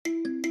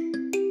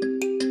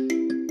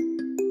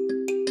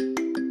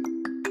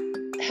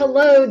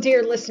Hello,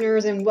 dear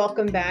listeners, and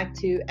welcome back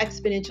to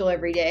Exponential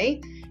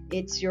Everyday.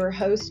 It's your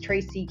host,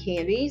 Tracy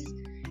Candies,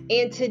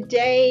 and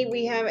today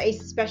we have a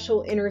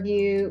special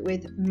interview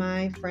with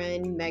my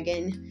friend,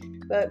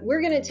 Megan. But we're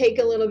going to take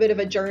a little bit of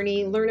a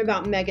journey, learn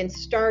about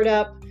Megan's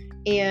startup,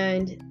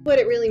 and what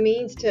it really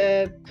means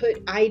to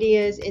put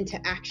ideas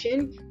into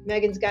action.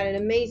 Megan's got an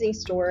amazing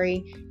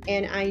story,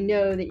 and I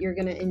know that you're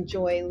going to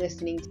enjoy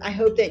listening. I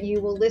hope that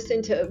you will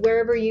listen to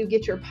wherever you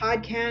get your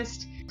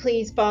podcast.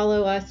 Please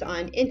follow us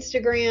on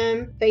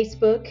Instagram,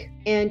 Facebook,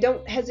 and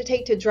don't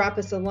hesitate to drop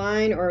us a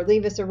line or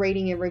leave us a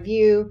rating and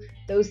review.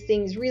 Those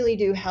things really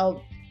do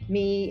help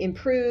me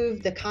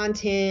improve the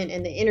content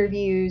and the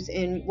interviews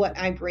and what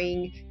I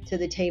bring to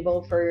the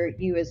table for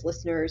you as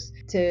listeners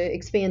to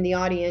expand the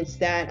audience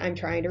that I'm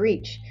trying to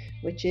reach,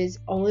 which is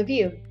all of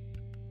you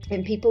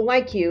and people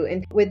like you.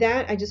 And with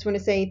that, I just want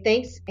to say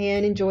thanks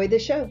and enjoy the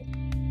show.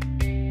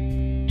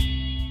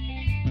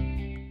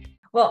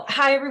 Well,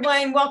 hi,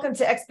 everyone. Welcome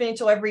to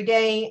Exponential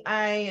Everyday.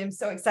 I am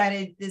so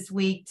excited this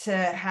week to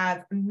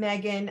have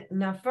Megan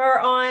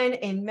Nufer on.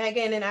 And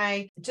Megan and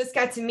I just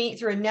got to meet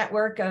through a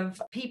network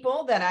of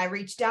people that I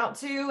reached out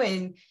to.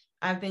 And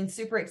I've been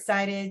super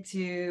excited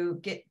to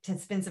get to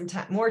spend some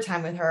more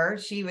time with her.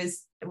 She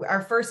was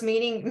our first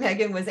meeting.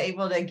 Megan was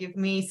able to give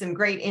me some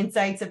great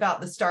insights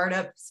about the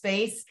startup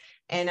space.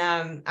 And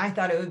I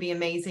thought it would be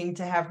amazing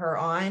to have her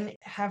on,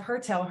 have her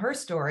tell her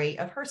story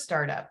of her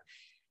startup.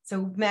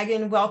 So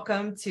Megan,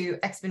 welcome to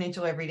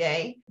Exponential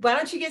Everyday. Why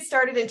don't you get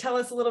started and tell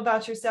us a little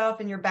about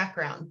yourself and your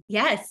background?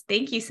 Yes,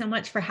 thank you so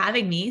much for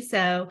having me.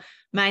 So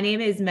my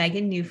name is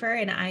Megan Nufer,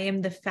 and I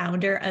am the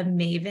founder of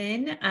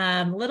Maven.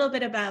 A little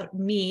bit about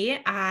me.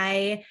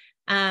 I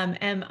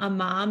am a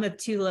mom of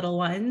two little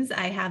ones.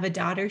 I have a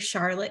daughter,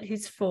 Charlotte,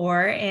 who's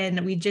 4,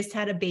 and we just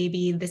had a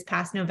baby this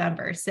past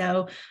November.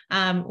 So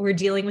we're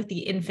dealing with the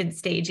infant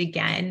stage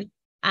again.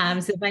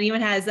 So if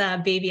anyone has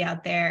a baby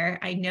out there,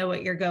 I know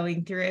what you're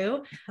going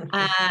through.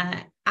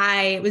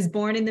 I was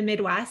born in the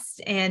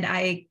Midwest, and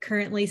I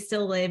currently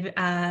still live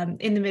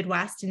in the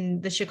Midwest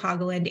in the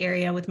Chicagoland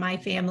area with my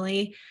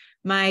family.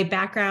 My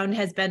background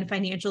has been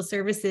financial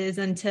services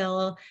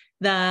until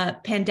the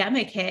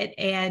pandemic hit,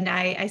 and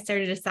I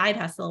started a side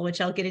hustle,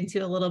 which I'll get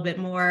into a little bit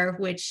more,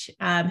 which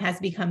has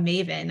become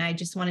Maven. I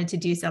just wanted to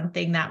do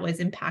something that was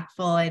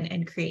impactful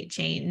and create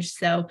change.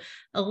 So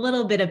a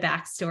little bit of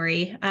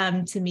backstory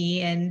to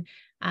me, and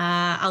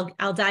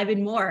I'll dive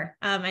in more.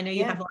 I know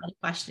you have a lot of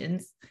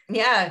questions.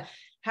 Yeah.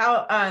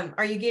 How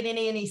are you getting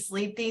any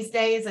sleep these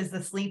days? Is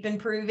the sleep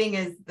improving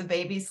as the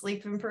baby's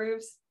sleep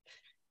improves?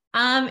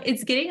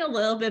 It's getting a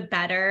little bit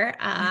better.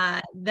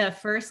 The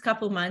first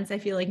couple months, I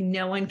feel like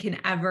no one can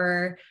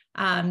ever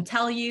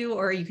tell you,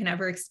 or you can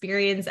ever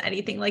experience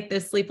anything like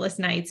those sleepless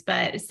nights.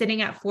 But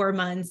sitting at 4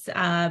 months,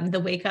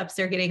 the wake ups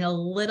are getting a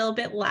little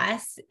bit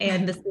less,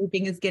 and the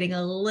sleeping is getting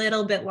a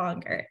little bit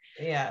longer.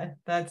 Yeah,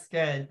 that's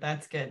good.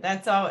 That's good.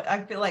 That's all.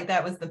 I feel like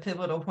that was the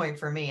pivotal point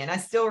for me, and I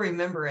still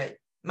remember it.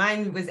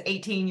 Mine was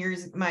 18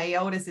 years. My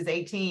oldest is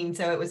 18,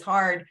 so it was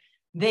hard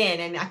then,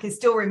 and I can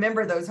still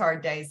remember those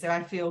hard days. So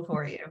I feel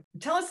for you.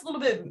 Tell us a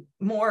little bit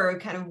more,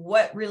 kind of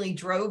what really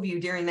drove you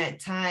during that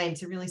time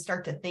to really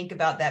start to think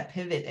about that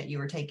pivot that you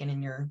were taking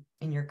in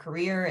your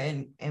career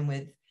and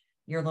with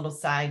your little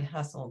side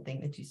hustle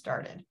thing that you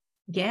started.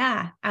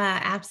 Yeah,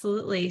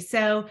 absolutely.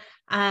 So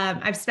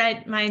I've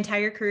spent my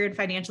entire career in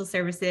financial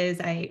services.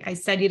 I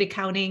studied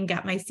accounting,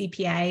 got my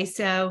CPA.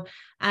 So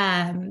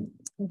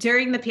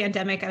during the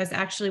pandemic, I was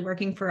actually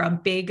working for a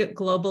big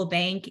global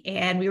bank,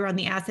 and we were on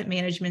the asset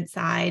management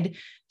side.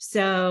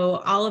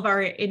 So all of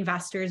our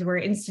investors were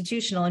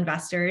institutional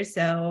investors.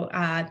 So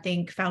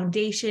think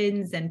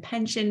foundations and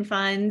pension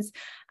funds.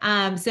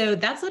 So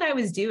that's what I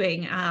was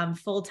doing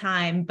full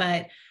time.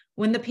 But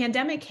when the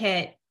pandemic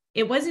hit,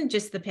 it wasn't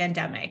just the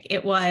pandemic.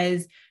 It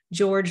was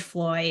George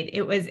Floyd.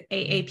 It was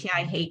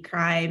AAPI hate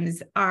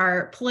crimes.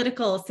 Our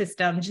political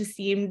system just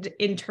seemed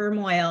in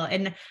turmoil.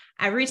 And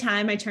every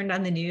time I turned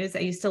on the news, I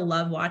used to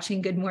love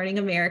watching Good Morning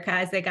America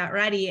as I got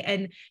ready.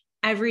 And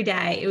every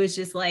day it was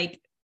just like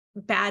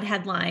bad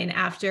headline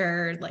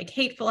after like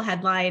hateful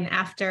headline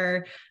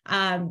after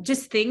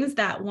just things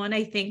that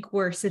I think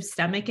were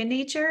systemic in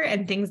nature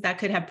and things that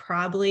could have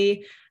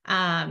probably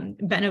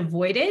been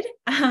avoided.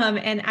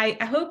 And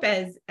I hope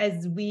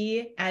as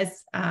we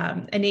as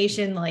a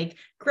nation like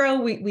grow,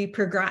 we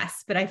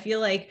progress, but I feel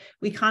like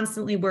we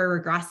constantly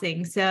were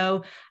regressing.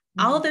 So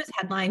all of those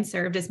headlines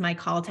served as my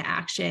call to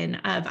action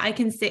of I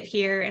can sit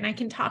here and I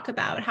can talk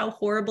about how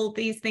horrible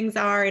these things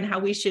are and how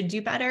we should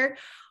do better,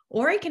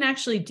 or I can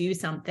actually do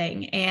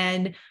something.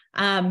 And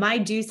my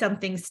do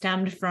something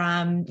stemmed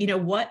from,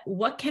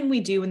 what can we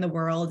do in the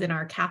world in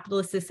our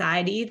capitalist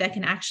society that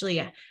can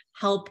actually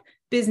help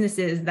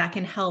businesses, that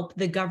can help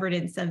the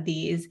governance of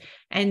these.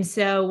 And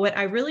so what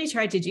I really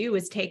tried to do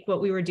was take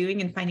what we were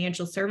doing in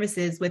financial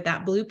services with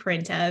that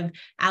blueprint of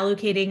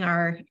allocating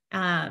our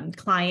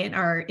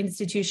our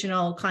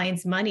institutional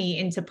clients' money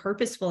into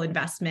purposeful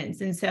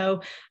investments. And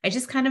so I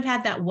just kind of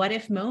had that what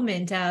if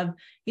moment of,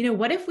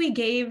 what if we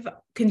gave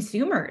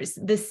consumers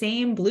the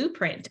same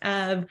blueprint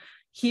of,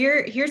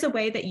 here's a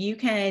way that you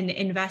can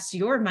invest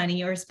your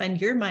money or spend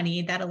your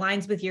money that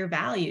aligns with your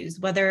values,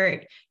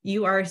 whether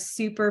you are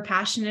super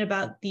passionate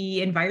about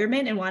the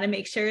environment and want to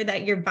make sure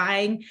that you're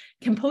buying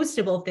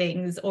compostable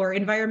things or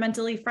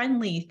environmentally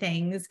friendly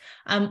things,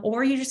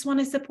 or you just want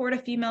to support a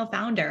female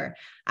founder.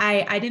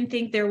 I didn't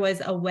think there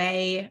was a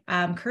way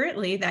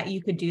currently that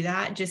you could do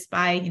that just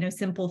by,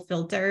 simple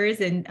filters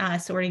and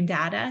sorting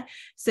data.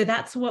 So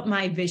that's what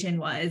my vision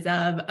was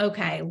of,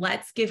 okay,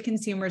 let's give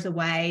consumers a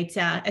way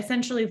to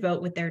essentially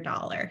vote with their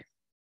dollar.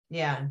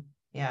 Yeah.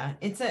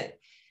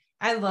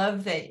 I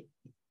love that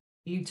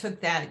you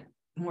took that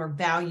more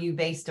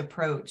value-based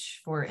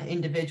approach for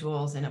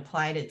individuals and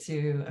applied it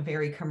to a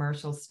very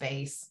commercial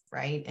space,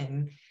 right?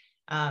 And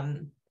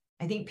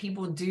I think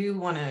people do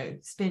want to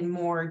spend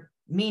more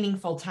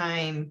meaningful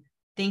time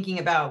thinking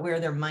about where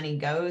their money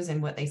goes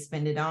and what they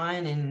spend it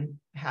on and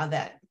how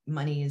that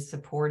money is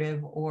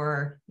supportive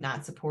or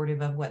not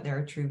supportive of what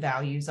their true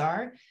values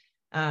are.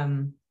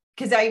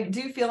 Because I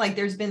do feel like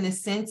there's been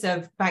this sense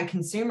of, by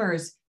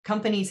consumers,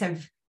 companies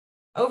have,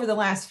 over the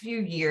last few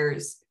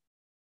years,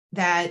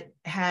 that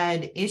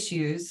had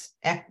issues,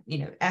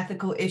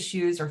 ethical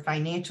issues or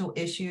financial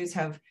issues,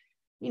 have,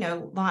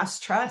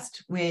 lost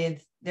trust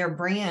with their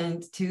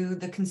brand to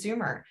the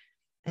consumer.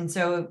 And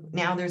so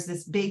now there's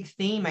this big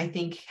theme, I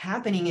think,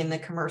 happening in the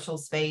commercial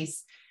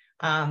space,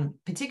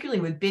 particularly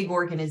with big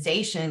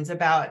organizations,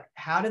 about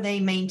how do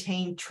they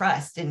maintain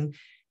trust. And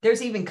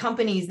there's even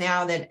companies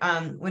now that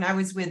when I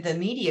was with the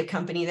media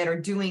company that are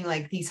doing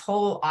like these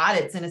whole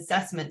audits and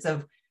assessments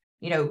of,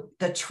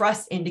 the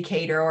trust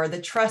indicator or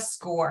the trust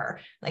score.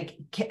 Like,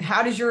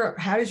 how does your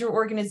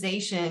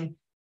organization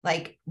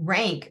like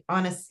rank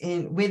on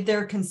with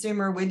their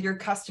consumer, with your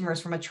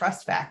customers from a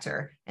trust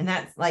factor? And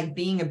that's like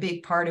being a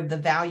big part of the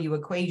value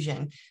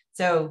equation.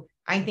 So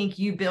I think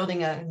you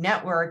building a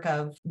network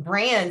of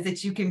brands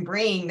that you can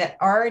bring that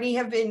already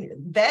have been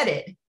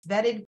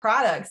vetted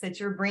products that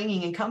you're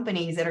bringing, and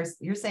companies that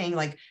you're saying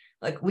like,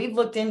 we've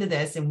looked into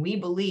this and we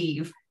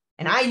believe,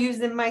 and I use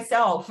them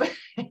myself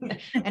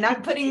and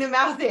I'm putting them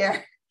out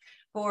there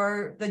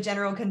for the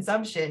general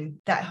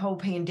consumption. That whole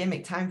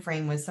pandemic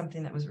timeframe was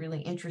something that was really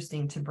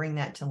interesting to bring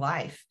that to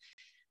life.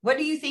 What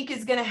do you think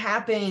is going to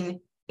happen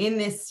in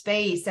this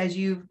space as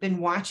you've been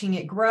watching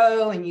it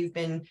grow and you've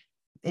been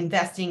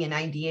investing and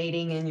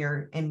ideating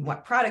in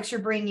what products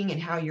you're bringing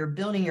and how you're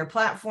building your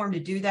platform to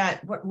do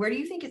that? Where do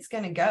you think it's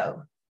going to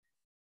go?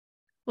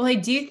 Well, I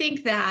do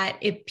think that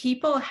if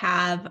people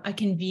have a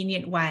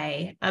convenient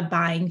way of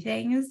buying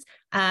things,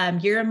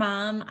 you're a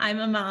mom, I'm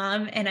a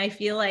mom, and I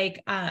feel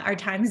like our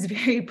time is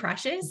very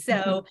precious.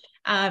 So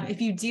if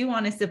you do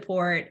want to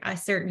support a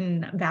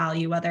certain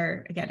value,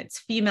 whether, again, it's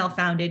female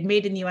founded,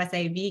 made in the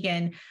USA,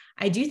 vegan,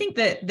 I do think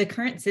that the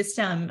current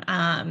system,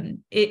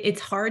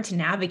 it's hard to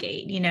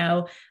navigate.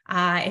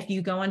 If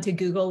you go onto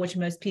Google, which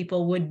most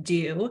people would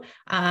do,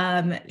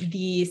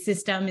 the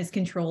system is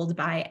controlled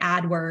by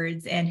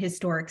AdWords and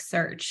historic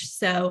search.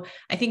 So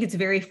I think it's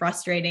very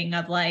frustrating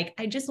of like,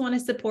 I just want to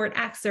support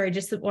X or I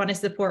just want to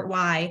support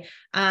Y.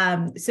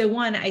 So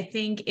one, I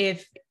think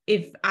if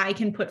I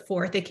can put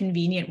forth a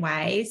convenient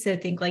way, so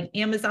think like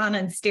Amazon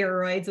on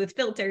steroids with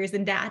filters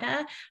and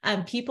data,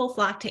 people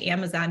flock to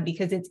Amazon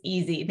because it's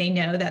easy. They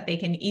know that they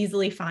can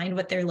easily find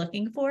what they're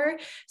looking for.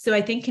 So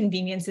I think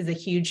convenience is a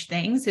huge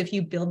thing. So if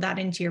you build that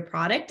into your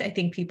product, I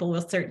think people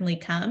will certainly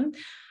come.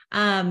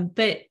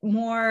 But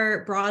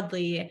more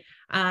broadly,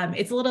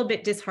 it's a little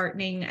bit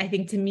disheartening, I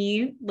think, to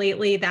me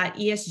lately that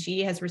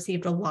ESG has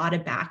received a lot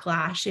of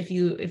backlash. If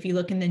you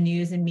look in the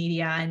news and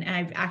media, and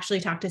I've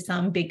actually talked to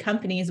some big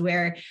companies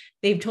where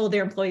they've told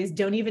their employees,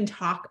 don't even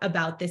talk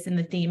about this in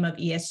the theme of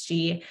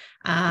ESG,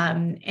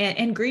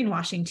 and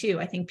greenwashing too.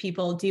 I think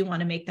people do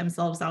want to make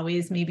themselves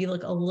always maybe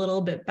look a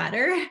little bit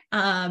better.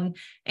 And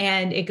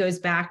it goes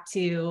back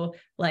to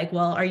like,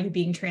 well, are you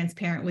being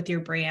transparent with your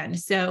brand?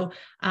 So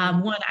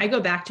one, I go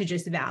back to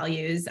just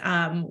values,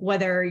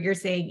 whether you're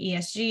saying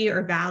ESG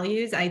or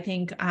values, I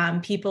think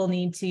people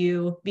need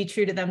to be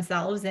true to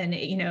themselves. And,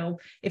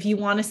 if you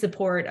want to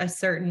support a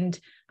certain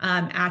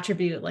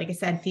attribute, like I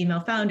said, female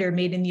founder,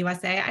 made in the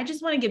USA, I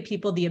just want to give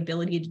people the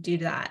ability to do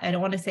that. I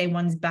don't want to say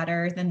one's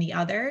better than the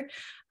other.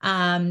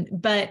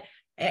 But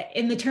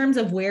in the terms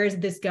of where is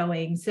this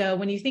going? So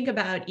when you think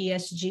about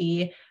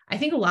ESG, I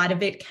think a lot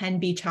of it can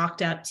be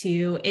chalked up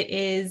to it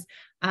is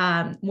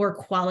more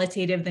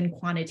qualitative than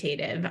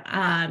quantitative.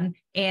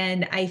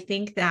 And I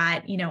think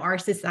that, our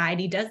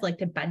society does like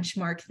to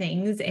benchmark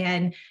things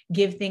and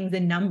give things a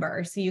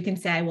number. So you can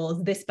say, well,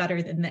 is this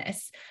better than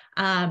this?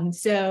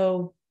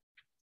 So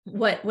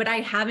what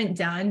I haven't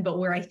done, but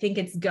where I think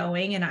it's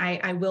going, and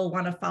I will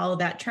want to follow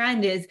that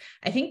trend, is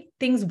I think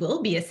things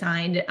will be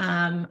assigned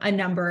a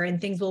number and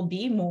things will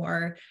be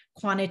more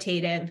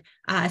quantitative.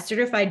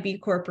 Certified B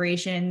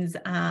corporations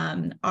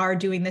are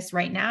doing this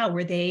right now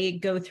where they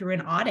go through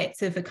an audit.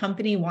 So if a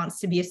company wants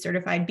to be a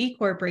certified B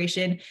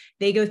corporation,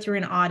 they go through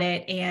an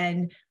audit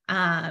and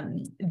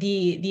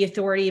the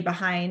authority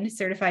behind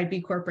Certified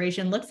B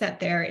Corporation looks at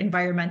their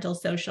environmental,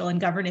 social,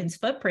 and governance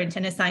footprint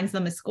and assigns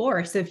them a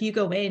score. So if you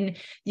go in,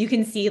 you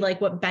can see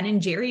like what Ben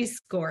and Jerry's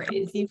score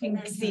is. You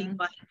can see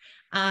what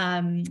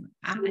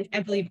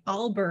I believe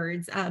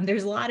Allbirds,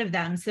 there's a lot of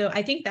them. So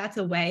I think that's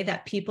a way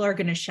that people are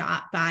going to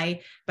shop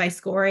by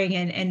scoring.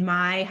 And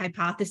my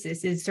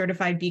hypothesis is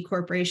Certified B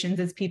Corporations,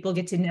 as people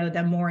get to know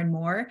them more and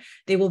more,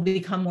 they will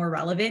become more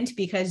relevant,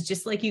 because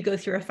just like you go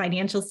through a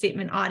financial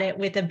statement audit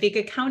with a big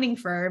accounting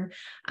firm,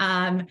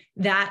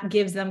 that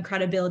gives them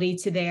credibility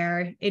to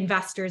their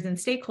investors and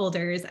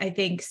stakeholders. I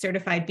think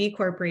Certified B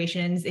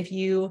Corporations, if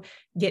you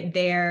get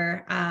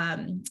their,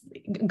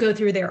 go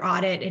through their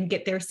audit and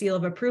get their seal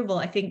of approval,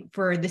 I think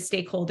for the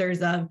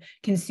stakeholders of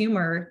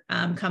consumer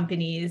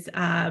companies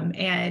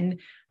and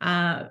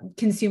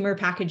consumer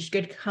packaged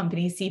good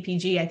companies,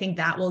 CPG, I think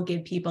that will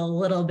give people a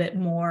little bit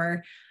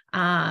more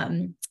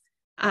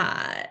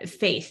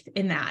faith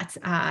in that,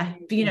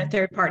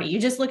 third party. You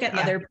just look at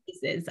other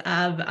places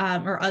of,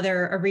 or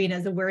other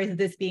arenas of where is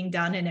this being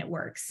done and it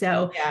works.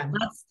 So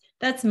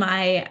that's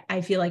my,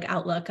 I feel like,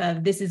 outlook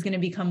of this is going to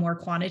become more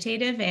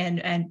quantitative,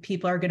 and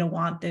people are going to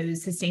want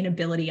those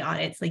sustainability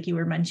audits like you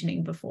were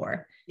mentioning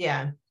before.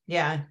 Yeah.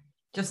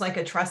 Just like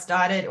a trust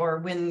audit, or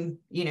when,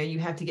 you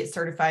have to get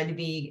certified to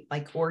be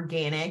like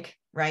organic,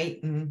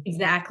 right? And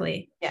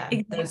exactly.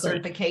 Those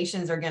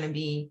certifications are going to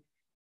be,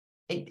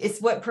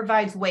 it's what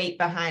provides weight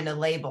behind a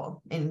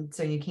label. And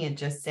so you can't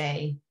just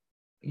say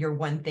you're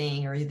one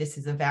thing, or this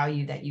is a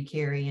value that you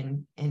carry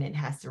and it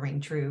has to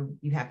ring true.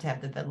 You have to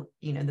have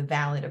the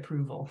valid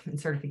approval and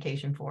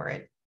certification for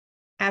it.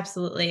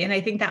 Absolutely. And I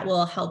think that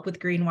will help with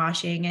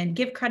greenwashing and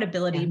give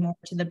credibility more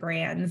to the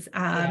brands.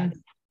 And,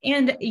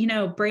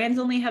 brands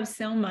only have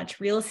so much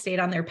real estate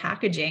on their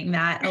packaging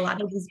that a lot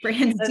of these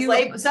brands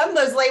some of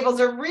those labels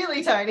are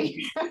really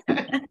tiny.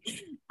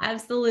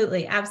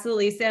 Absolutely.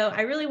 So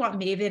I really want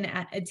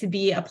Maven to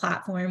be a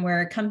platform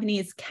where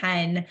companies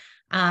can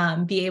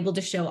be able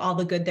to show all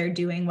the good they're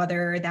doing,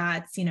 whether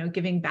that's,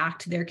 giving back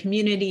to their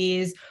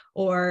communities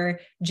or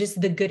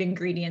just the good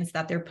ingredients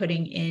that they're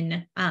putting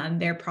in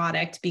their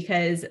product.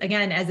 Because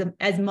again,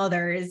 as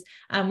mothers,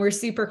 we're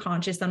super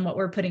conscious on what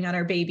we're putting on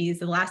our babies.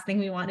 The last thing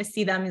we want to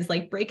see them is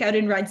like break out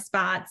in red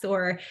spots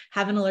or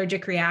have an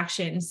allergic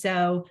reaction.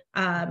 So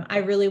I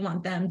really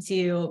want them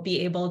to be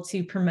able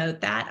to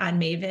promote that on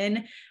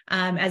Maven,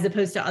 as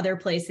opposed to other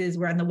places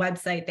where on the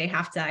website they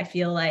have to, I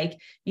feel like,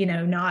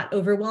 not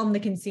overwhelm the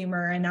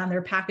consumer, and on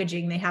their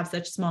packaging they have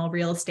such small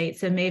real estate.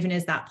 So Maven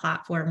is that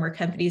platform where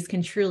companies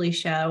can truly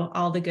show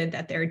all the good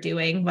that they're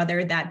doing,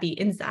 whether that be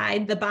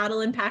inside the bottle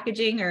and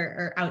packaging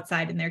or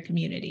outside in their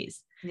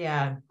communities.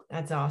 Yeah,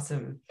 that's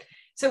awesome.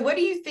 So what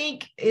do you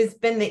think has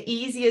been the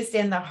easiest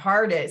and the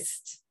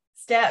hardest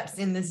steps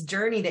in this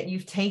journey that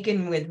you've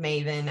taken with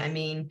Maven? I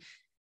mean,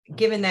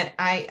 given that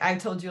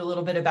I've told you a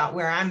little bit about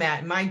where I'm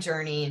at in my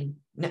journey,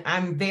 and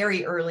I'm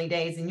very early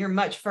days and you're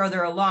much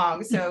further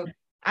along. So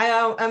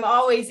I'm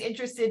always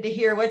interested to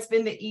hear what's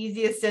been the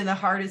easiest and the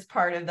hardest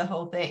part of the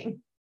whole thing.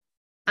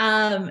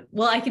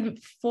 Well, I can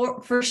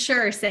for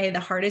sure say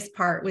the hardest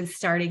part was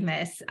starting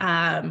this.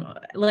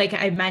 Like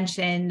I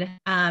mentioned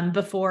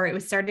before, it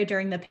was started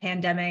during the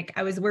pandemic.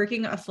 I was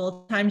working a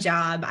full-time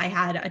job. I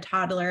had a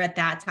toddler at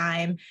that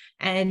time.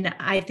 And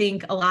I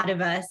think a lot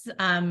of us,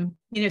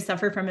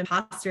 suffer from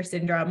imposter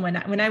syndrome.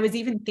 When I was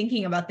even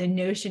thinking about the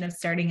notion of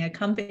starting a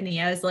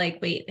company, I was like,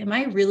 wait, am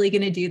I really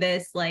going to do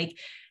this? Like,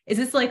 is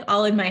this like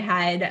all in my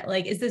head?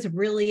 Like, is this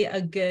really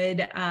a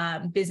good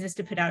business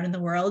to put out in the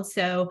world?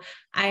 So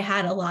I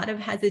had a lot of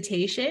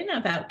hesitation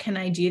about, can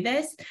I do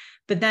this?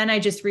 But then I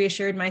just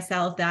reassured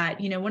myself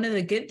that, one of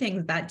the good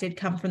things that did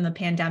come from the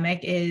pandemic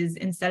is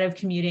instead of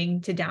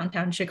commuting to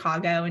downtown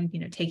Chicago and,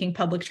 taking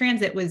public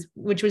transit,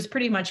 which was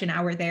pretty much an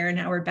hour there, an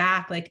hour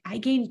back, like I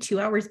gained 2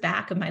 hours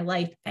back of my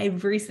life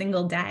every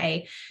single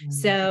day. Mm-hmm.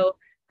 So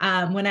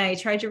when I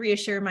tried to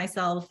reassure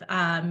myself,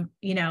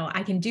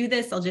 I can do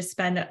this, I'll just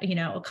spend,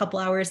 a couple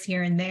hours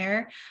here and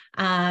there.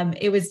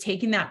 It was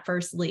taking that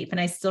first leap.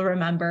 And I still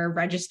remember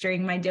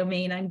registering my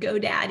domain on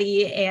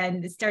GoDaddy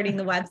and starting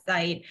the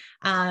website.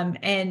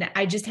 And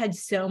I just had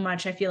so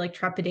much, I feel like,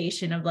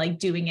 trepidation of like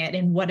doing it.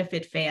 And what if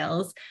it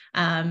fails?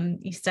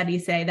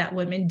 Studies say that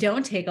women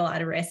don't take a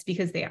lot of risks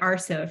because they are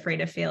so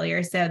afraid of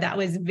failure. So that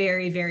was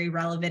very, very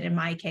relevant in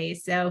my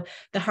case. So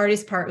the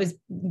hardest part was,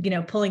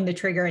 pulling the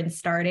trigger and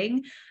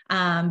starting.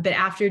 But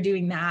after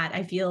doing that,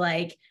 I feel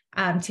like,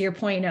 to your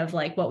point of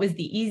like, what was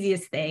the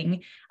easiest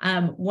thing?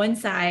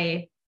 Once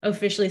I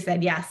officially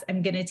said, yes,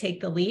 I'm going to take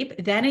the leap,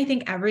 then I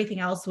think everything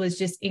else was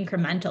just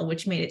incremental,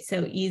 which made it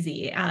so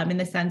easy, in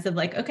the sense of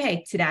like,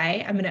 okay,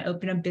 today I'm going to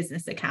open a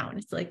business account.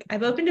 It's like,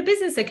 I've opened a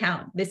business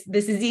account. This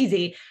is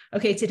easy.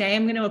 Okay, today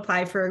I'm going to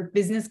apply for a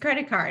business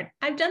credit card.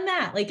 I've done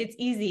that. Like, it's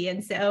easy.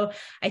 And so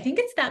I think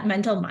it's that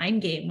mental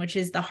mind game, which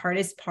is the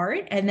hardest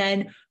part. And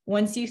then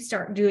once you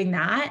start doing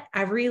that,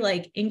 every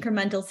like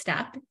incremental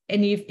step,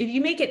 and if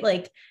you make it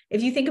like,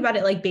 if you think about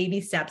it like baby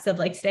steps of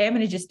like, today I'm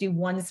going to just do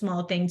one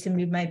small thing to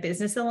move my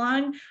business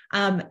along.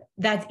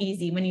 That's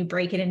easy. When you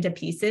break it into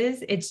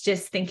pieces, it's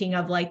just thinking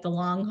of like the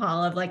long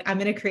haul of like, I'm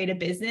going to create a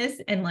business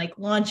and like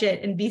launch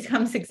it and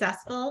become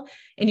successful.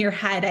 In your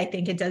head, I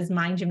think it does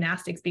mind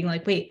gymnastics, being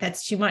like, wait,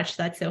 that's too much.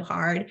 That's so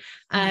hard.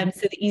 So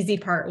the easy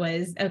part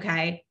was,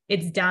 okay,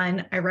 it's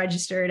done. I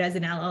registered as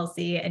an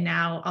LLC, and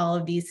now all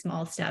of these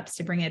small steps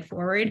to bring it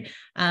forward.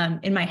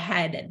 In my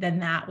head, then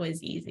that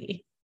was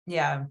easy.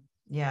 Yeah.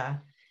 Yeah.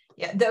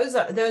 Yeah.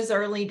 Those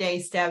early day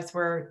steps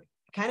were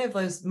kind of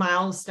those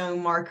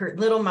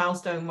little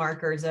milestone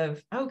markers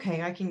of,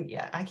 okay, I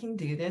can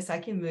do this. I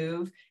can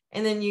move.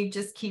 And then you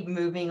just keep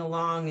moving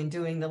along and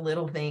doing the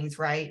little things,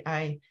 right?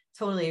 I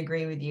totally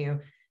agree with you.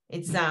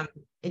 It's,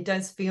 it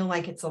does feel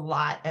like it's a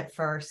lot at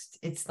first.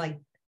 It's like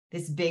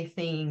this big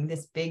thing,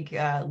 this big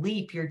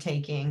leap you're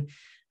taking.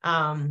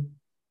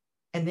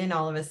 And then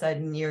all of a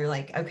sudden you're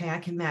like, okay, I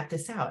can map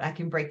this out. I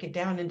can break it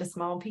down into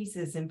small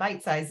pieces and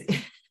bite-sized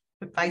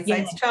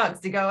chunks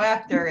to go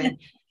after. And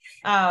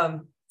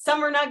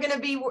some are not going to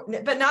be,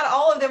 but not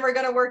all of them are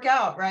going to work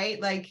out,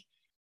 right? Like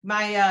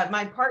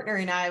my partner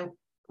and I,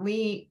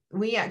 we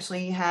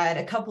actually had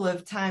a couple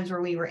of times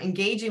where we were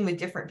engaging with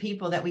different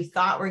people that we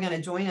thought were going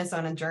to join us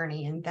on a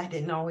journey, and that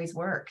didn't always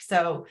work.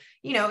 So,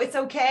 it's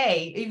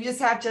okay. You just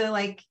have to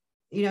like,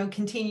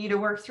 continue to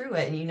work through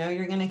it, and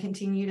you're going to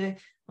continue to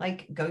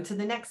like go to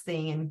the next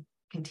thing and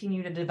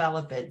continue to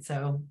develop it.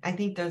 So I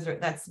think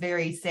that's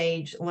very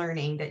sage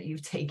learning that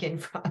you've taken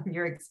from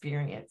your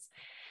experience.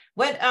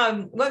 What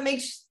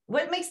makes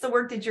the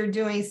work that you're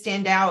doing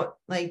stand out?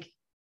 Like,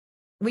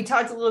 we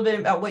talked a little bit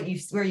about where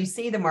you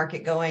see the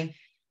market going.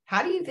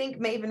 How do you think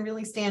Maven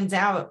really stands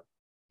out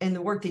in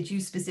the work that you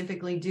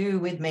specifically do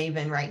with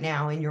Maven right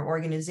now in your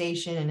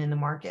organization and in the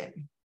market?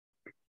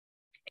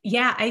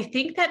 Yeah, I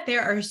think that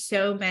there are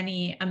so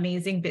many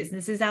amazing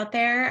businesses out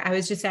there. I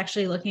was just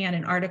actually looking at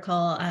an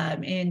article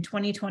in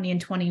 2020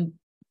 and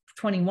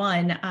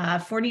 2021,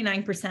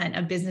 49%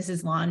 of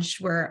businesses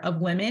launched were of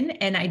women.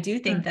 And I do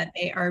think that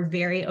they are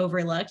very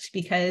overlooked,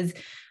 because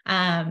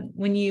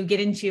when you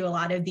get into a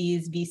lot of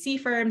these VC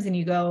firms and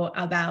you go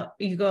about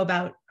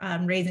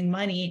raising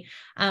money,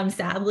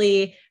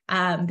 sadly,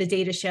 the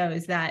data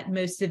shows that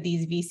most of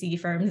these VC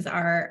firms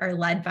are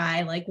led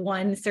by like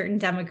one certain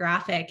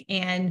demographic,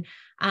 and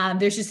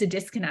there's just a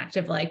disconnect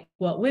of like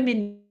what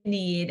women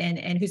need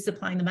and who's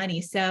supplying the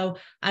money. So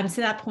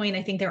to that point,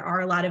 I think there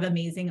are a lot of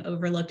amazing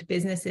overlooked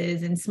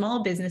businesses and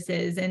small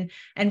businesses.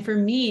 And for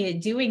me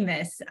doing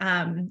this,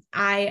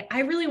 I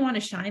really want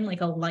to shine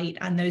like a light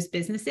on those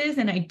businesses,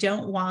 and I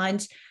don't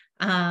want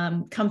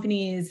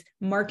companies'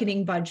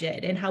 marketing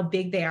budget and how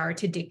big they are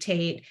to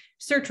dictate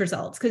search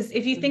results. Because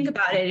if you think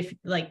about it, if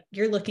like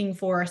you're looking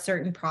for a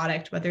certain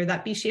product, whether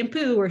that be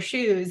shampoo or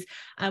shoes,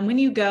 when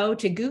you go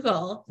to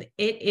Google,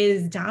 it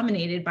is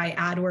dominated by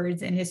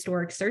AdWords and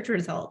historic search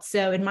results.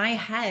 So in my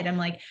head, I'm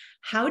like,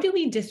 how do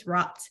we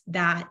disrupt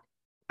that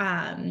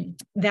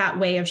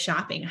way of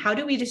shopping? How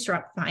do we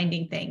disrupt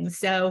finding things?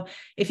 So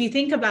if you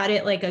think about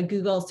it like a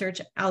Google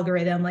search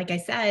algorithm, like I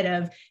said,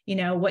 of,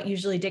 what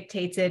usually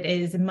dictates it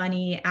is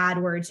money,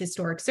 AdWords,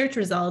 historic search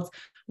results.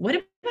 What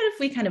about if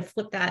we kind of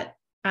flip that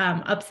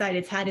upside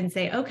its head and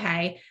say,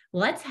 okay,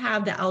 let's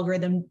have the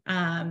algorithm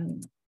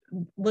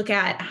look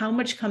at how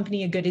much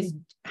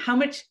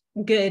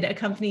good a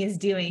company is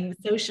doing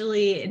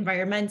socially,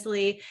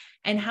 environmentally,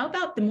 and how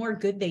about the more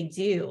good they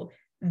do,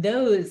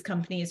 those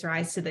companies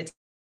rise to the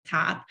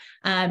top.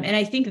 And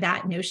I think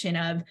that notion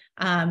of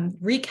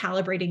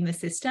recalibrating the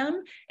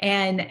system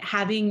and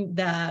having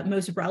the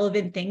most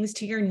relevant things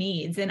to your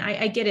needs. And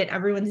I get it.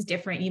 Everyone's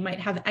different. You might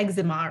have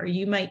eczema, or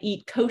you might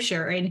eat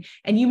kosher,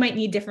 and you might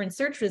need different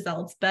search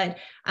results. But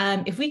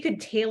if we could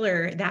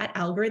tailor that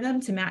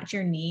algorithm to match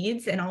your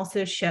needs and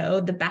also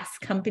show the best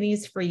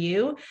companies for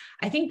you,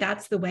 I think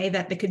that's the way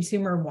that the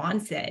consumer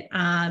wants it.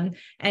 And,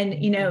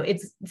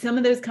 it's some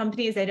of those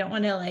companies, I don't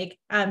want to like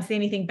say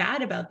anything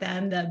bad about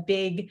them, the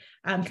big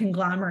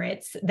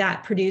conglomerates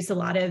that produce a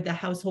lot of the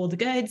household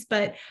goods,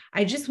 but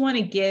I just want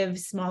to give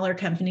smaller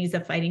companies a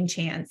fighting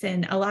chance.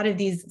 And a lot of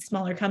these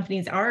smaller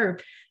companies are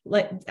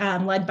led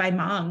by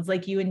moms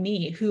like you and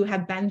me who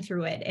have been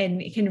through it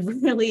and can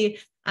really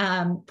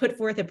put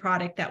forth a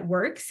product that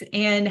works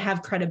and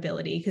have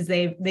credibility, because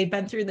they've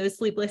been through those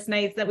sleepless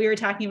nights that we were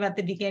talking about at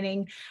the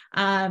beginning.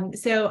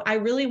 So I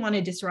really want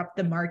to disrupt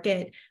the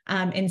market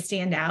and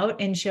stand out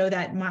and show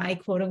that my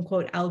quote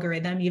unquote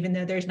algorithm, even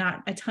though there's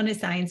not a ton of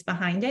science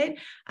behind it,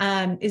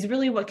 is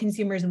really what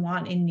consumers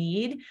want and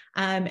need.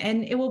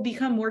 And it will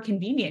become more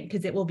convenient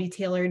because it will be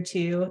tailored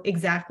to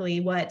exactly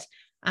what,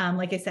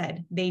 like I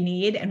said, they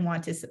need and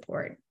want to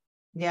support.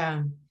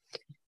 Yeah.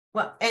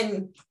 Well,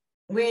 and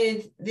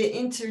with the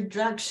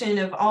introduction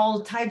of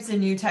all types of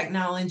new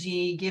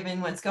technology,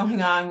 given what's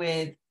going on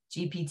with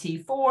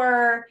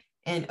GPT-4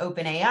 and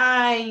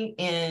OpenAI,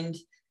 and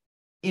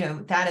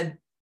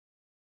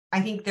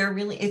I think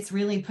it's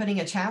really putting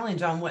a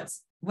challenge on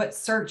what's what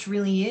search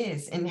really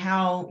is, and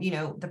how,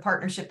 the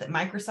partnership that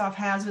Microsoft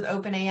has with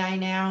OpenAI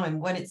now,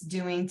 and what it's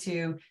doing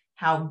to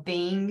how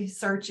Bing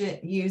search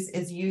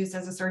is used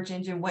as a search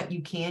engine, what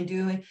you can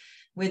do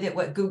with it,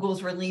 what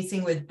Google's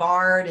releasing with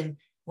Bard, and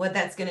what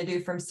that's going to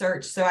do from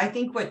search. So I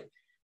think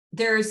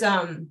there's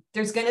going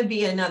to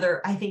be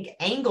another, I think,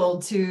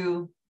 angle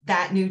to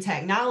that new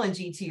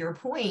technology, to your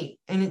point.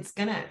 And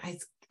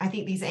I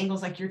think these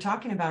angles like you're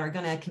talking about are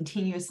going to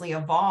continuously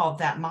evolve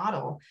that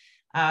model,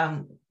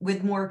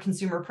 with more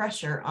consumer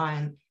pressure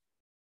on,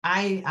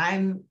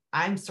 I'm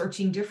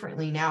searching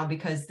differently now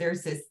because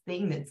there's this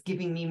thing that's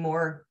giving me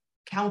more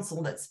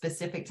counsel that's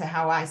specific to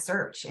how I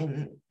search,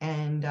 and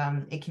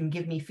it can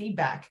give me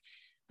feedback,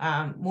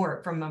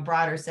 more from a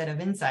broader set of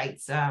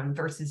insights,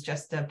 versus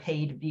just a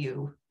paid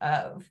view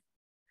of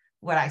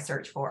what I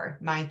search for,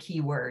 my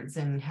keywords,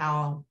 and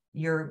how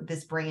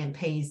this brand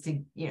pays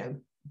to,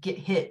 get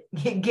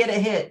a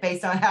hit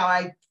based on how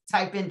I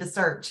type into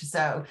search.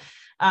 So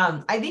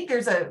I think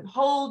there's a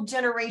whole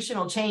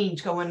generational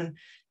change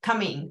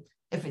coming.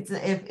 If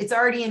it's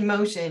already in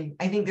motion,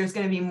 I think there's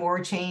going to be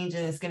more change,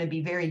 and it's going to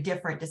be very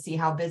different to see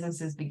how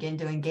businesses begin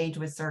to engage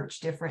with search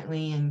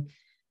differently, and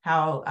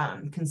how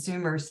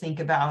consumers think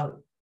about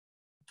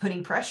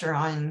putting pressure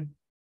on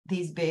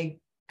these big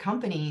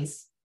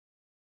companies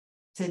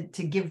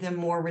to give them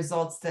more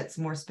results that's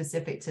more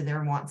specific to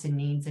their wants and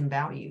needs and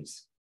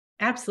values.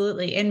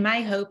 Absolutely. And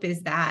my hope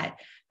is that,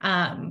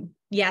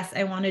 yes,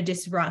 I want to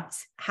disrupt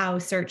how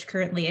search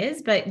currently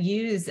is, but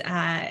use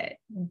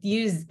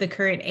the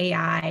current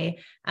AI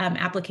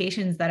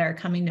applications that are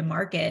coming to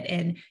market,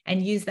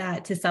 and use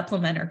that to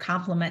supplement or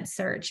complement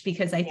search,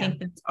 because I think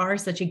those are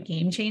such a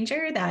game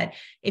changer that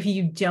if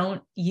you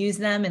don't use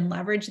them and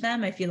leverage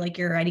them, I feel like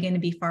you're already going to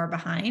be far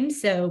behind.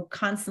 So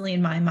constantly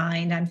in my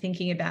mind, I'm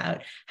thinking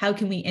about how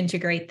can we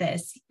integrate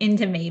this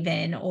into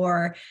Maven,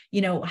 or,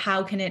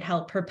 how can it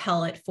help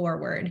propel it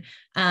forward?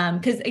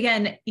 Because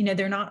again,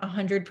 they're not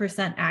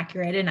 100%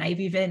 accurate. And I've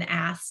even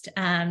asked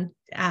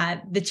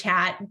the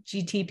chat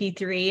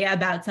GTP3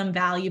 about some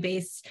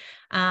value-based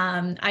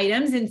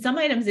items, and some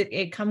items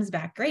it comes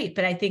back great,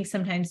 but I think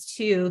sometimes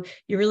too,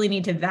 you really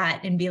need to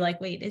vet and be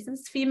like, wait, is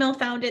this female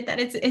founded that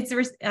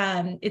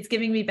it's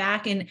giving me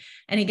back? And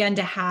again,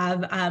 to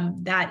have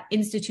that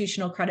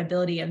institutional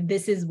credibility of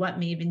this is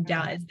what Maven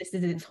does, this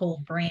is its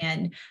whole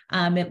brand.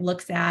 It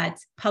looks at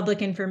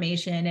public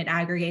information, it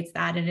aggregates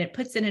that, and it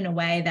puts it in a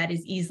way that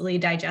is easily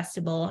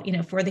digestible,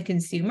 for the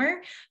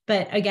consumer.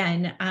 But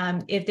again,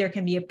 if there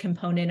can be a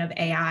component of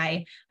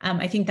AI,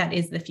 I think that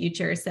is the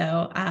future.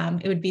 So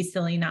it would be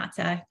silly not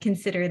to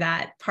consider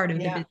that part of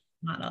the business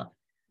model.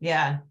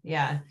 Yeah.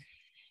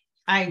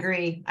 I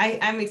agree.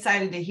 I'm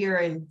excited to hear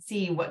and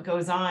see what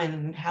goes on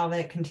and how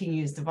that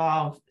continues to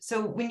evolve.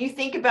 So when you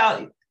think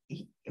about,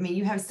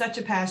 you have such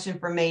a passion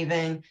for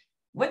Maven.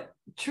 What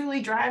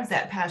truly drives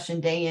that passion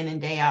day in and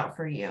day out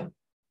for you?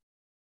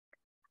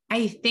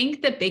 I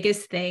think the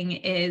biggest thing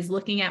is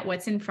looking at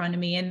what's in front of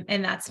me,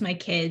 and that's my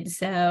kids.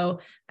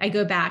 So I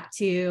go back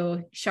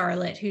to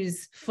Charlotte,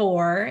 who's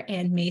 4,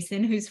 and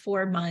Mason, who's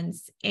 4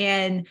 months.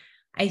 And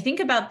I think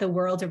about the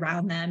world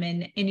around them,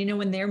 and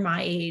when they're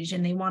my age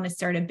and they want to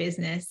start a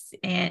business,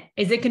 and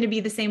is it going to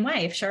be the same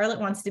way? If Charlotte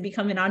wants to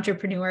become an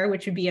entrepreneur,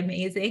 which would be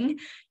amazing,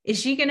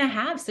 is she going to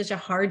have such a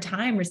hard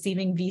time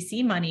receiving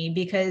VC money?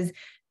 Because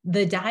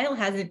the dial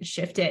hasn't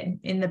shifted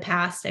in the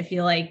past, I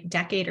feel like,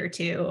 decade or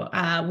two.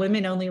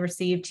 Women only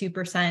receive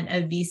 2%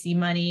 of VC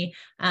money.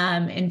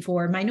 And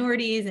for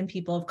minorities and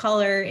people of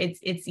color,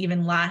 it's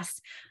even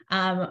less.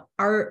 Are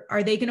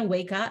they going to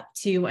wake up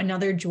to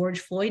another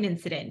George Floyd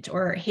incident,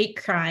 or hate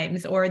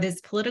crimes, or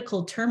this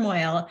political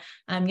turmoil?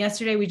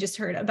 Yesterday, we just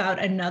heard about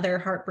another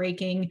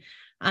heartbreaking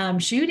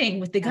shooting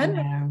with the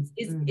gun.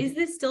 Is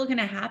this still going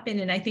to happen?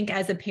 And I think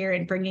as a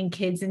parent bringing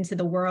kids into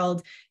the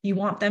world, you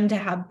want them to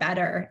have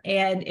better.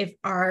 And if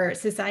our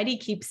society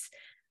keeps,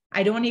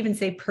 I don't even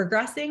say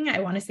progressing,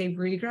 I want to say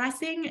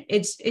regressing,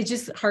 it's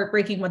just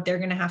heartbreaking what they're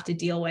going to have to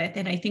deal with.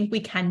 And I think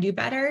we can do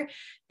better.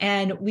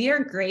 And we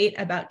are great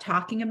about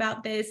talking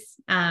about this.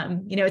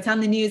 It's on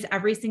the news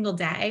every single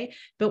day.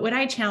 But what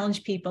I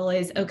challenge people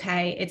is,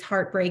 okay, it's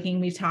heartbreaking.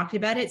 We've talked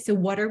about it. So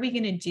what are we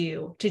going to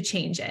do to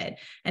change it?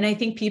 And I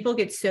think people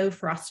get so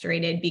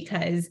frustrated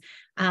because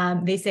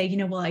they say,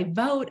 well, I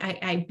vote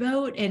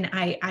and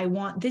I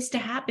want this to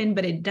happen,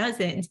 but it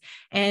doesn't.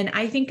 And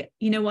I think,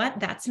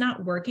 that's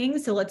not working.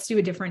 So let's do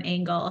a different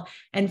angle.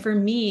 And for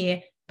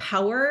me,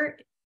 power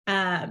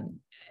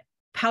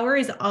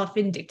is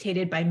often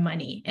dictated by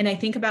money. And I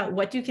think about,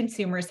 what do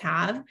consumers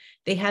have?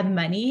 They have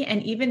money.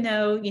 And even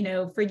though,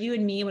 for you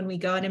and me, when we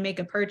go out and make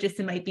a purchase,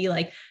 it might be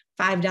like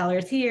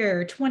 $5 here,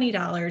 or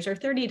 $20 or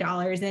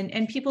 $30.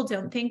 And people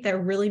don't think they're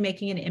really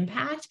making an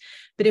impact.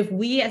 But if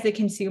we as a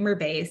consumer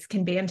base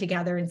can band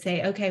together and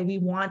say, okay, we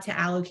want to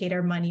allocate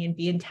our money and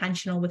be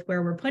intentional with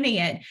where we're putting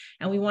it.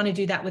 And we want to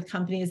do that with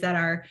companies that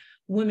are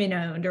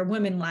women-owned or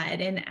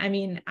women-led.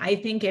 And I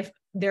think if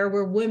there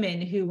were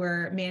women who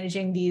were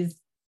managing these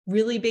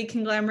really big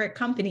conglomerate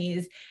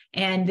companies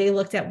and they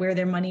looked at where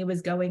their money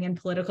was going in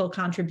political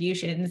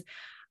contributions,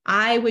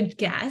 I would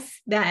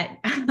guess that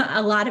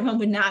a lot of them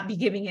would not be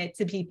giving it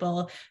to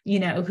people,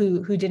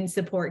 who didn't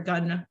support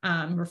gun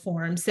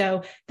reform.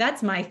 So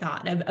that's my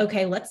thought of,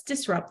 okay, let's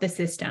disrupt the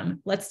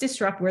system. Let's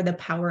disrupt where the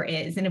power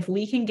is. And if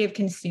we can give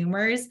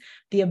consumers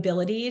the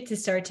ability to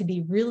start to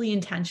be really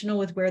intentional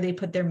with where they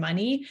put their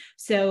money,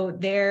 so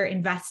they're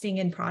investing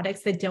in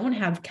products that don't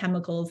have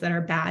chemicals that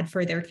are bad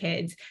for their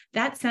kids,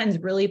 that sends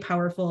really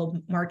powerful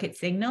market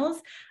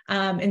signals.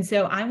 And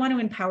so I want to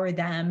empower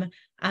them,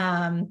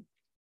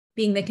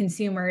 being the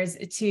consumers,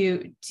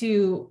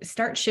 to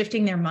start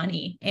shifting their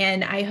money.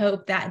 And I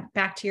hope that,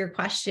 back to your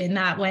question,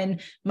 that when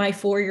my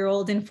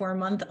 4-year-old and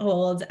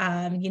 4-month-old,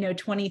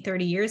 20,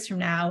 30 years from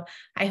now,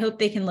 I hope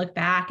they can look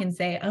back and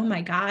say, oh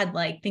my God,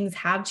 like things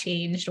have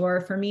changed.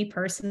 Or for me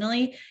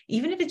personally,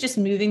 even if it's just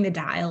moving the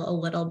dial a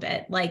little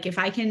bit, like if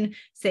I can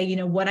say,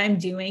 what I'm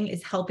doing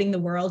is helping the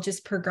world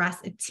just progress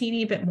a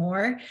teeny bit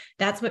more,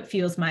 that's what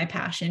fuels my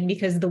passion.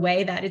 Because the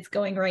way that it's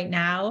going right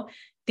now,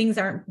 things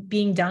aren't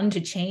being done to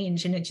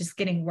change, and it's just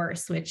getting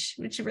worse, which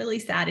really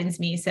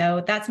saddens me.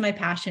 So that's my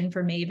passion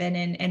for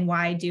Maven, and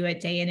why I do it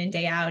day in and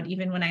day out,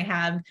 even when I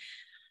have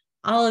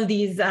all of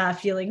these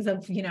feelings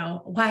of,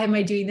 why am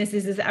I doing this?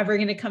 Is this ever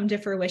going to come to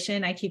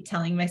fruition? I keep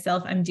telling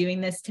myself I'm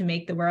doing this to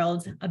make the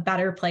world a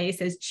better place,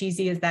 as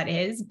cheesy as that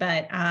is.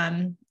 But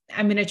I'm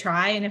going to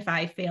try. And if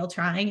I fail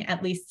trying,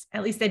 at least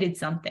I did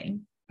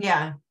something.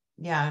 Yeah.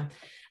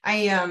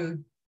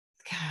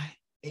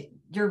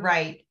 You're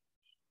right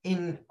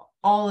in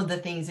all of the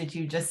things that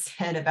you just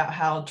said about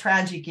how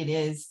tragic it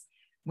is,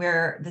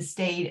 where the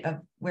state of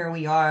where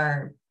we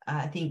are,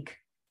 I think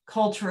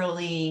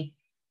culturally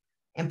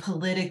and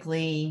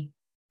politically,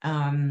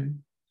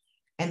 and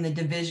the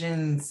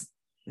divisions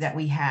that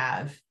we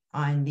have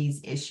on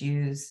these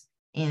issues.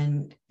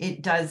 And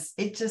it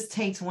just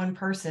takes one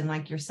person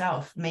like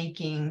yourself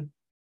making,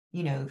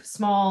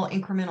 small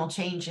incremental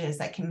changes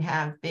that can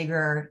have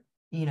bigger,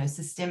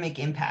 systemic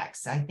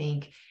impacts. I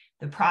think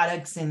the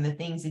products and the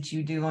things that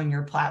you do on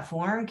your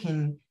platform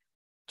can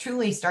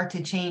truly start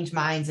to change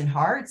minds and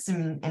hearts.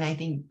 And I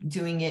think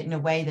doing it in a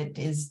way that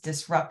is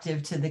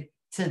disruptive to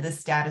the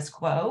status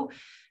quo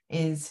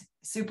is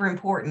super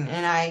important.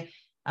 And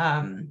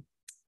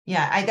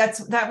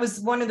that was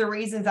one of the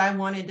reasons I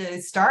wanted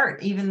to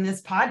start even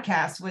this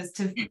podcast, was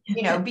to,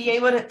 be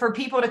able to, for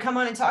people to come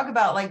on and talk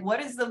about, like, what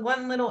is the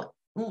one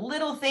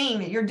little thing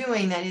that you're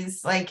doing that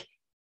is like,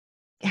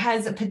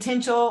 has a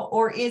potential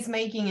or is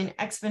making an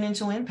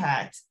exponential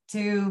impact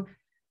to,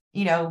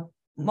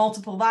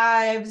 multiple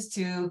lives,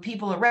 to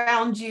people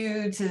around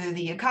you, to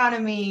the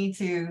economy,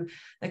 to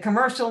the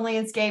commercial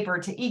landscape, or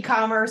to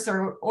e-commerce,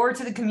 or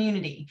to the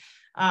community.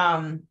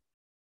 And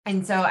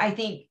so I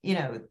think,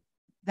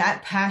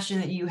 that passion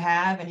that you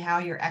have and how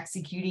you're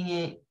executing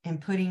it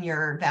and putting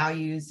your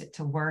values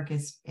to work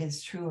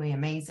is truly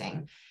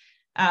amazing.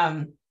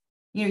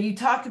 You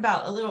talked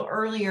about a little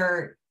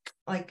earlier,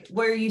 like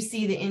where you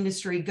see the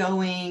industry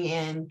going,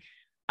 and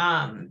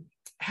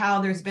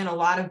how there's been a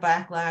lot of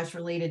backlash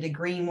related to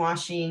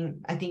greenwashing.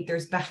 I think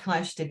there's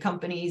backlash to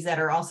companies that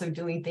are also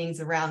doing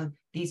things around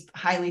these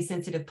highly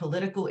sensitive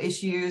political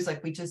issues,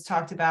 like we just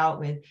talked about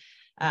with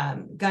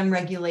gun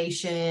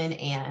regulation,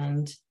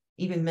 and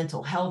even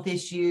mental health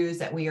issues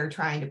that we are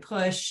trying to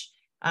push,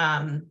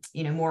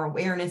 more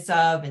awareness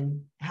of,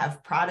 and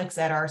have products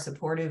that are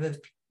supportive of,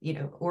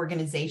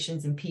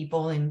 organizations and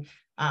people, and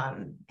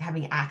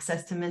having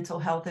access to mental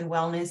health and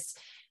wellness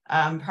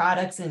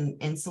products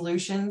and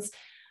solutions.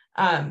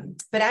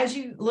 But as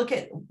you look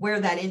at where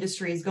that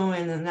industry is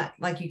going, and that,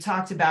 like you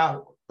talked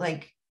about,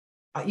 like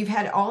you've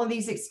had all of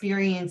these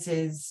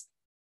experiences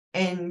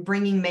and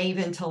bringing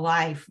Maven to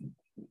life,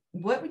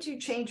 what would you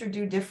change or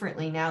do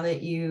differently now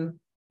that you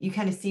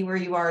kind of see where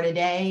you are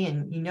today,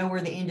 and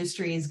where the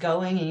industry is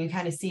going, and you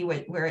kind of see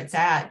where it's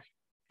at?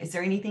 Is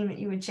there anything that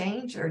you would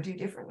change or do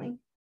differently?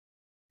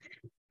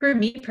 For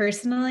me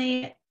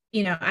personally,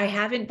 I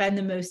haven't been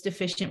the most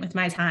efficient with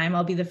my time.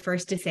 I'll be the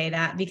first to say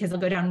that, because I'll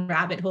go down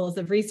rabbit holes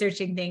of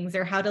researching things,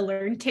 or how to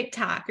learn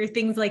TikTok or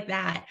things like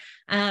that.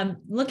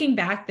 Looking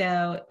back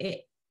though,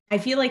 I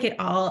feel like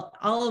all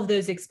of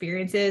those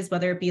experiences,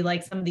 whether it be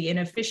like some of the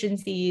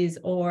inefficiencies,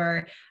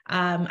 or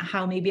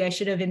how maybe I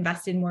should have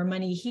invested more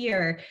money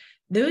here,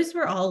 those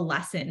were all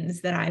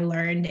lessons that I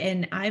learned.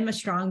 And I'm a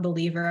strong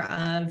believer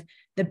of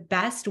the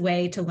best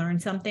way to learn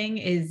something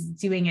is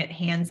doing it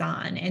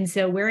hands-on. And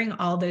so wearing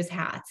all those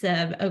hats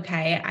of,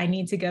 okay, I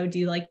need to go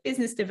do like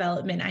business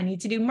development, I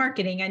need to do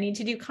marketing, I need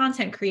to do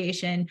content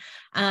creation.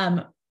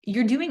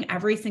 You're doing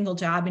every single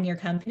job in your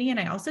company. And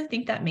I also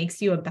think that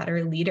makes you a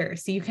better leader.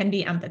 So you can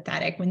be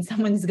empathetic when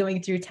someone's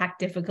going through tech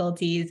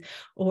difficulties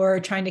or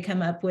trying to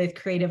come up with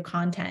creative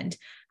content.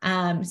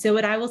 So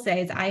what I will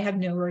say is I have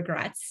no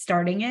regrets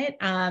starting it.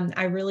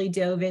 I really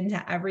dove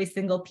into every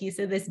single piece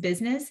of this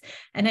business.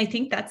 And I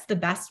think that's the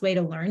best way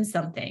to learn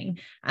something.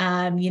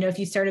 If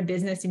you start a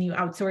business and you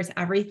outsource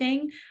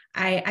everything,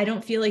 I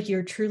don't feel like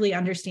you're truly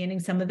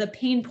understanding some of the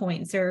pain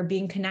points or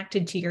being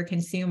connected to your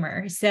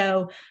consumer.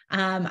 So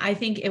I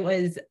think it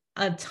was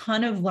a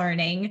ton of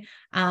learning,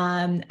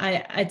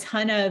 a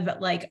ton of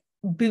like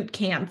boot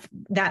camp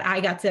that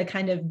I got to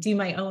kind of do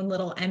my own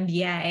little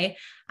MBA.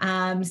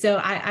 So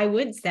I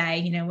would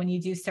say, when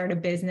you do start a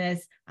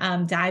business,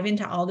 dive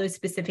into all those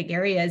specific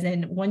areas.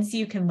 And once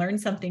you can learn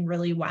something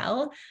really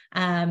well,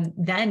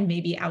 then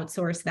maybe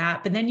outsource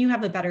that. But then you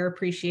have a better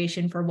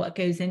appreciation for what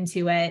goes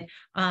into it,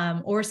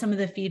 or some of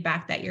the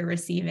feedback that you're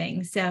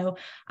receiving. So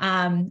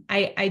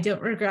I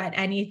don't regret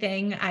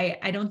anything.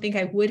 I don't think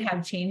I would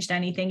have changed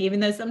anything,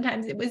 even though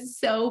sometimes it was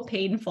so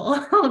painful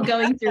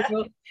going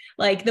through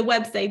like the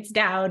website's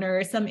down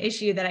or some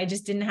issue that I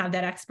just didn't have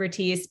that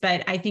expertise.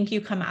 But I think you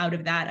come out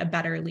of that a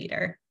better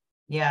leader.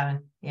 Yeah.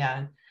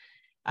 Yeah.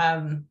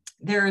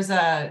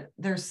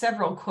 There's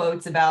several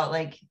quotes about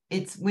like,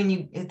 it's when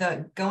you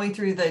going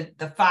through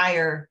the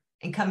fire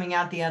and coming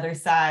out the other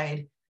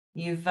side,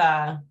 you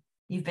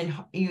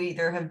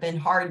either have been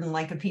hardened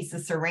like a piece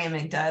of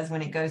ceramic does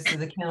when it goes to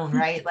the kiln,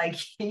 right? Like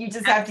you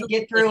just have to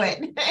get through it.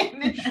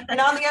 And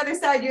on the other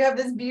side, you have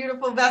this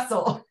beautiful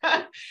vessel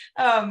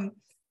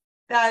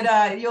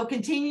that you'll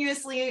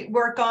continuously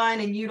work on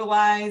and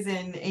utilize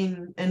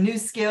in a new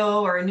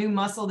skill or a new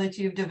muscle that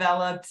you've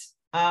developed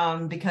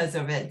because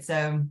of it.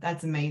 So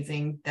that's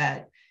amazing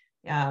that,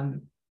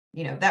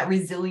 that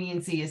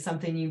resiliency is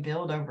something you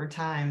build over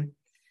time.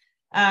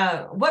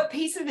 What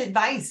piece of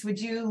advice would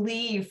you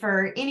leave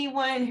for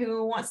anyone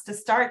who wants to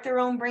start their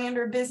own brand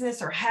or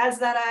business, or has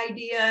that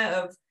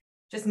idea of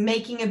just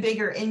making a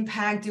bigger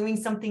impact, doing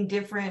something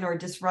different, or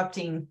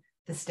disrupting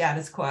the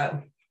status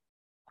quo?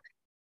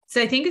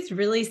 So I think it's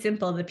really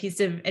simple. The piece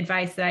of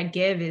advice that I'd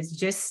give is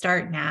just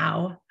start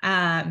now.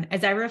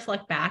 As I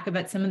reflect back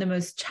about some of the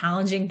most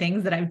challenging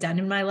things that I've done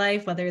in my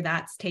life, whether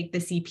that's take the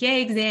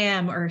CPA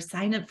exam or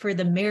sign up for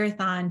the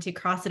marathon to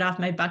cross it off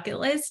my bucket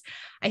list,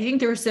 I think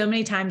there were so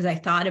many times I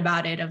thought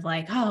about it of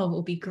like, oh, it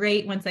will be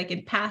great once I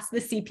can pass the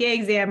CPA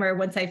exam, or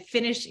once I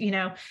finish,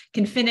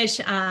 can finish,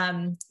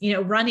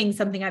 running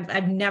something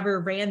I've never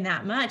ran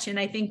that much. And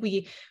I think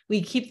we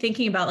keep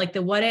thinking about like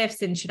the what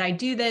ifs and should I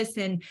do this?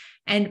 And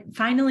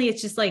finally,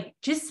 it's just like,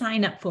 just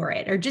sign up for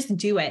it or just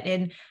do it.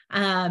 And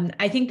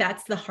I think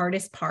that's the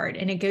hardest part.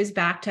 And it goes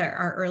back to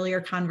our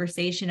earlier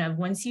conversation of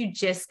once you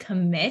just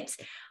commit,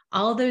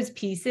 all those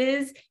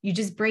pieces, you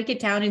just break it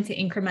down into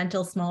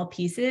incremental small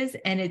pieces.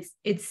 And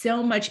it's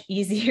so much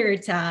easier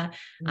to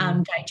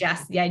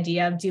digest the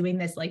idea of doing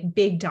this like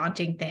big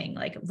daunting thing,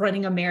 like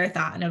running a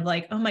marathon of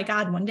like, oh my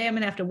God, one day I'm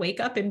going to have to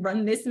wake up and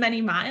run this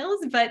many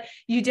miles. But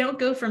you don't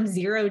go from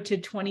 0 to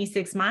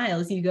 26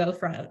 miles. You go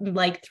from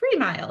like 3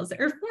 miles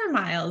or 4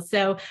 miles.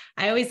 So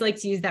I always like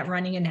to use that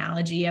running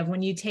analogy of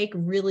when you take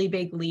really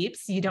big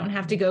leaps, you don't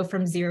have to go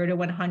from 0 to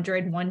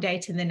 100 one day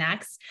to the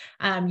next.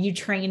 You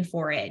train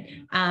for it.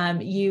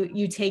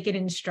 You take it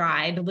in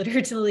stride,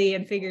 literally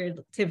and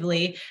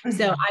figuratively.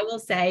 So I will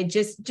say,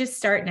 just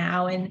start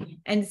now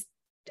and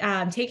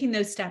taking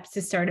those steps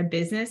to start a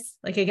business.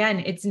 Like,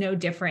 again, it's no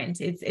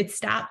different. It's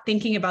stop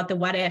thinking about the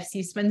what ifs.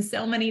 You spend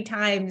so much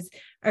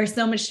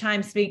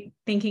time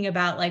thinking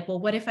about like, well,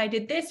 what if I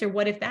did this, or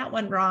what if that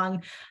went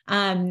wrong?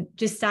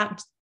 Just stop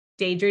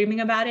daydreaming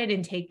about it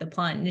and take the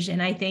plunge.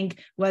 And I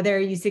think whether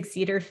you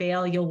succeed or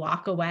fail, you'll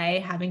walk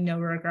away having no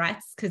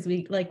regrets, because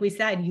like we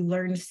said, you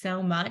learned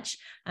so much.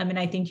 And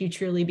I think you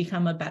truly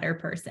become a better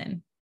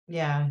person.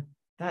 Yeah,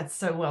 that's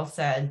so well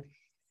said.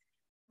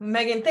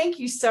 Megan, thank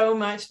you so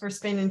much for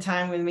spending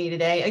time with me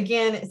today.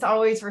 Again, it's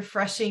always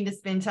refreshing to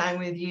spend time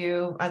with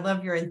you. I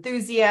love your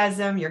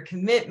enthusiasm, your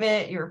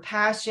commitment, your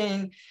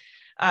passion.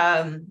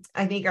 I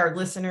think our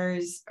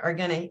listeners are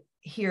going to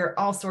hear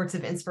all sorts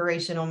of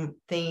inspirational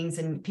things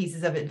and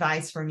pieces of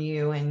advice from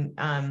you. And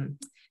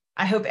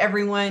I hope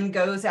everyone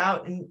goes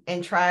out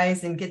and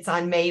tries and gets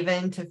on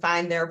Maven to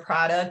find their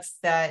products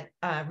that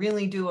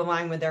really do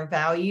align with their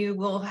value.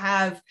 We'll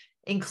have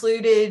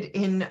included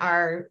in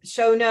our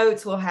show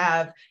notes, we'll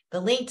have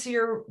the link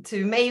to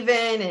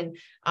Maven and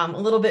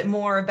a little bit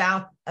more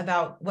about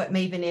what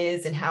Maven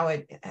is and how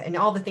it, and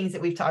all the things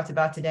that we've talked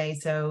about today.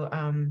 So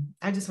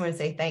I just want to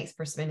say thanks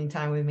for spending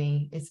time with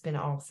me. It's been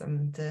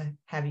awesome to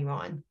have you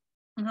on.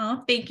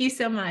 Oh, thank you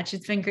so much.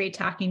 It's been great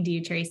talking to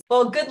you, Tracy.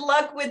 Well, good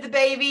luck with the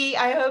baby.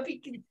 I hope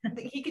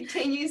he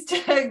continues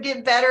to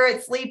get better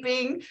at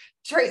sleeping.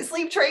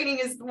 Sleep training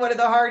is one of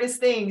the hardest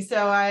things.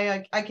 So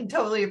I can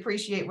totally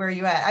appreciate where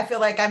you're at. I feel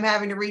like I'm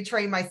having to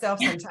retrain myself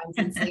sometimes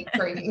in sleep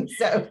training.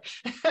 So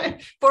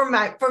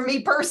for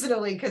me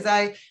personally, because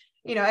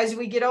as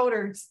we get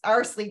older,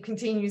 our sleep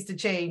continues to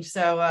change.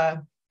 So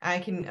I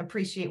can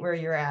appreciate where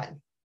you're at.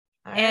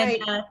 All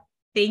right.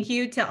 Thank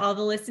you to all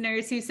the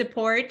listeners who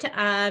support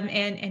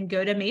and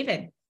go to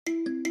Maven.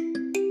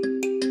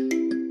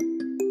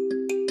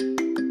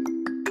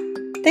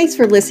 Thanks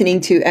for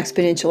listening to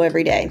Exponential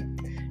Everyday.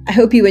 I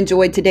hope you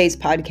enjoyed today's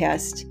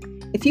podcast.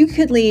 If you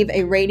could leave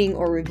a rating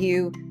or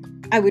review,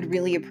 I would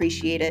really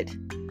appreciate it.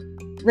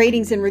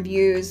 Ratings and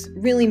reviews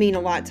really mean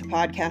a lot to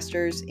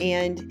podcasters,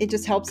 and it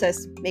just helps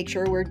us make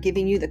sure we're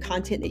giving you the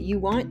content that you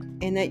want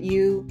and that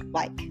you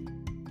like.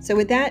 So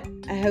with that,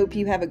 I hope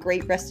you have a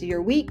great rest of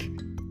your week,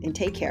 and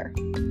take care.